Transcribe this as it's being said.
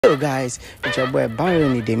Hello guys, it's your boy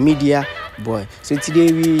Byron, the media boy. So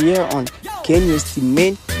today we're here on KNUST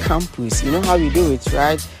main campus. You know how we do it,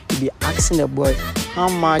 right? We be asking the boy how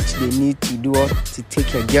much they need to do to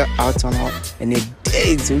take a girl out on a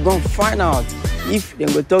date. So we're gonna find out if they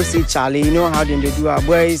go talk to Charlie. You know how they do our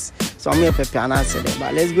boys. So I'm here Pepe and answer them.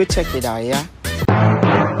 But let's go check it out, yeah.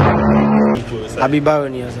 Abi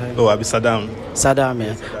Byron here, sorry. Oh, Abi Saddam. Saddam,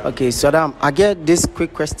 yeah. Okay, Saddam, I get this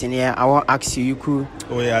quick question here. I want to ask you, cool?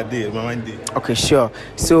 Oh, yeah, I did. My mind did. Okay, sure.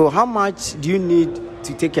 So, how much do you need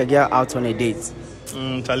to take a girl out on a date?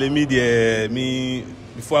 Charlie, me,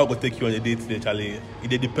 before I go take you on a date today, Charlie,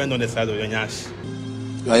 it depends on the size of your nyash.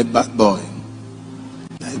 You're a bad boy.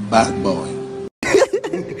 You're a bad boy.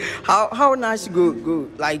 How Nash go?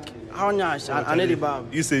 Like, how Nash? I know the bar.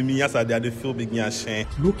 You say me, yes, I did. They feel big nyash.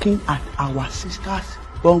 Looking at our sisters,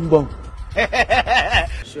 bum.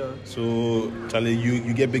 Sure. So, Charlie,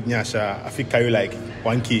 you get big nyash. I feel carry like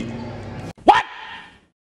 1K. What?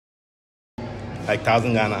 Like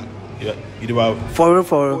 1,000 Ghana. You do about For real?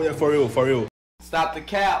 Oh, yeah, for real. Stop the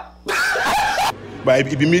cap. But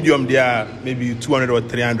if you medium, they are maybe 200 or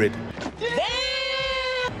 300.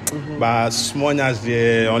 But small nyash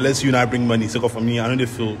there, unless you not bring money, so for me, I don't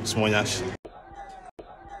feel small nyash.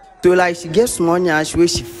 So like she gets small nyash where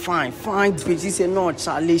she fine. She say no,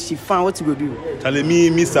 Charlie, she fine. What you go do? Charlie,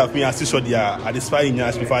 me stuff me. I still sure I spy in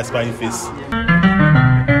nyash before I spy in face.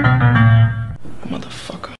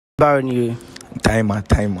 Motherfucker. Baron, you. Timer.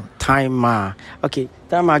 Okay,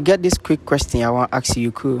 timer. Get this quick question. I want to ask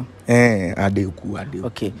you, cool? I do.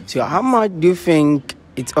 Okay, so how much do you think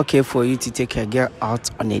it's okay for you to take a girl out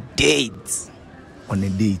on a date? On a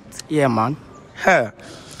date? Yeah, man. Huh.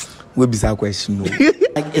 What be that question?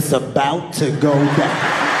 Like it's about to go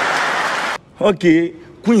down. Okay,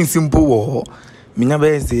 Queen simple. Me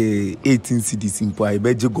never say 18 CDs simple. I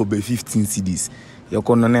bet you go be 15 CDs. Your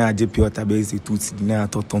corner na JP water be say 2 CD na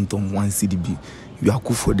tom 1 CDB. You are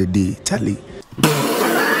cool for the day, Charlie.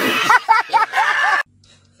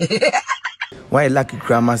 Why lucky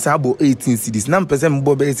grammar say about 18 CDs? Now person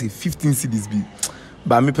boy be say 15 CDs be.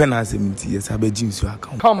 But me pen 70 years. I bet you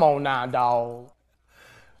account. Come on now, dog.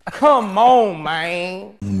 Come on,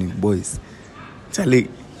 man. Boys, Charlie,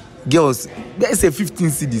 girls, there's a 15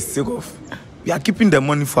 CDs. Sake of, we are keeping the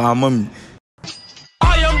money for our mommy.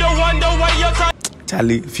 I am the one you're talking.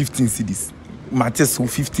 Charlie, 15 CDs. Matthias,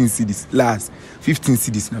 15 CDs. Last, 15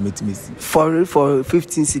 CDs. Now, me For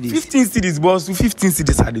 15 CDs. 15 CDs, boss. 15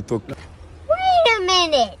 CDs are the talk. Wait a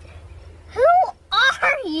minute. Who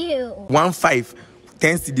are you? 15,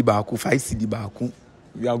 10 CD baku, 5 CD baku.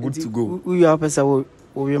 We are good to go. Who are person?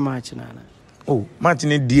 Who match na? Oh, match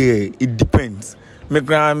in there. It depends. Me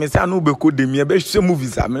say I know be code me. I be show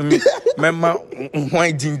movies. Me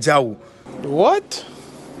why ginger? What?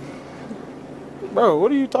 Bro,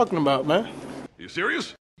 what are you talking about, man? You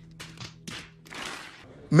serious?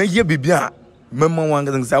 Me ye bibia. Me one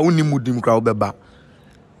can say I only mood him crowd beba.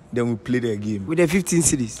 Then we play the game. With the 15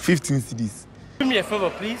 CDs. 15 CDs. Do me a favor,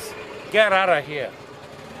 please. Get out of here.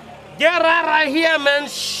 Get out of here, man.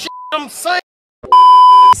 I'm saying.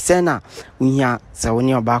 Sena, we are so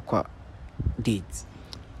your backward dates.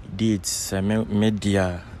 Dates,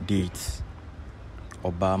 media dates.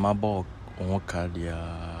 Obama bought on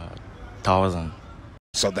Cadia 1,000.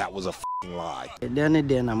 So that was a lie.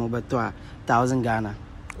 Then I'm over 1,000 Ghana.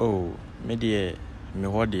 Oh, media, me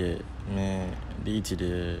what me date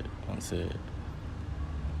the on say.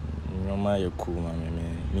 No my cool,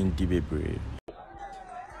 me dibe.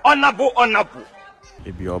 Honorable.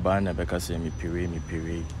 If you're banned, because me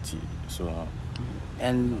period. So,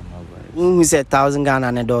 and who said 1,000 Ghana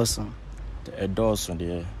and a dozen? A dozen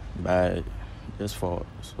there, but just for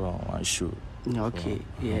one shoe. Okay,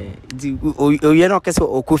 so, yeah. You're not going to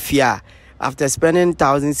Okufia after spending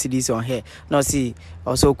 1,000 CDs on her. No, see,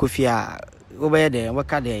 also Okufia over there. What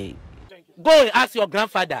can they? Go and ask your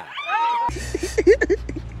grandfather.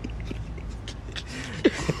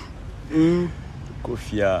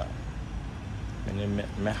 Kofia.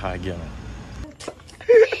 Me hagi no.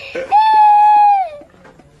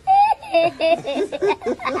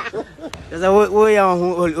 We are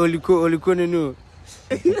oliko no.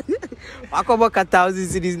 Akobo 1,000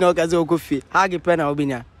 CDs no kaze okofi. Hagi pena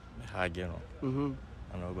obinya. Me hagi no.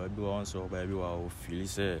 Ano ba bi won so ba bi wa o feel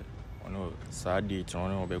say ono sadi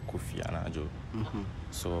chono be kofi anajo.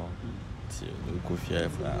 So kofi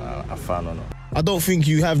afano no. I don't think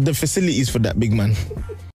you have the facilities for that, big man.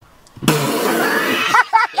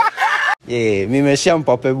 Yeah, me sham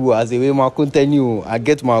papa bu as we ma continue. I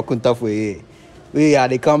get my contact for you. We are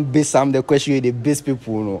they come base some the question the base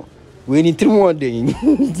people no. We need 3 more day.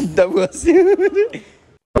 That was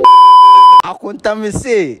I can't tell me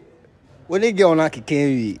say when they get on a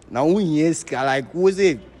keke now we yes like who's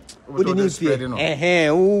it? Who didn't spread no?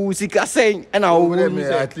 Who sika saying and I will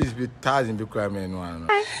at least be 1,000 be crime one.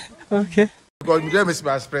 Okay. Because me dem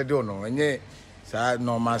spread no and yeah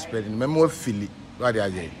normal spreading. Me more feel it. What do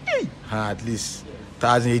I say? At least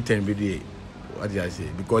 1,800 be there. What do I say?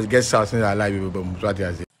 Because guest house in alive people. What do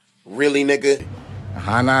I say? Really, nigga?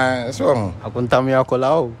 Hana, so I can't tell me I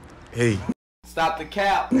call. Hey. Stop the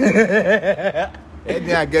cap.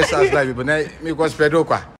 Any I guess house live but me go spread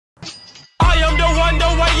okwa. I am the one the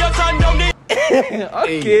way you turn down the.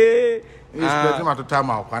 Okay. Me spread ma to time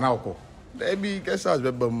akwa na okọ. There be guest house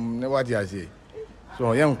be bam what do I say?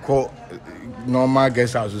 So young call normal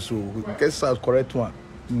guest house so guest house correct one.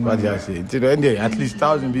 What do I say? Till end at least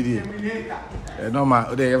 1,000 be there.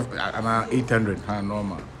 Normal they have 800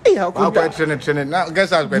 normal. Hey, how could I train now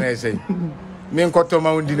guest house when I say. Me nko to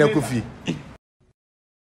ma undi na kofi.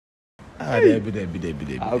 There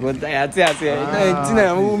be. I go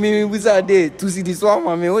tell you, me we say dey to see this one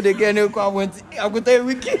man o dey get no kwa want I go tell you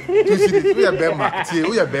wiki. To see this we are bema. See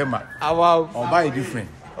we are bema. Wow. Oba is different.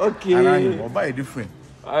 Okay. Oba is different.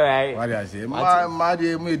 All right. What do I say? Ma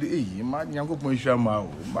dey me nyanko pon hwa ma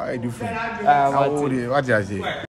o. Oba is different. What do I say?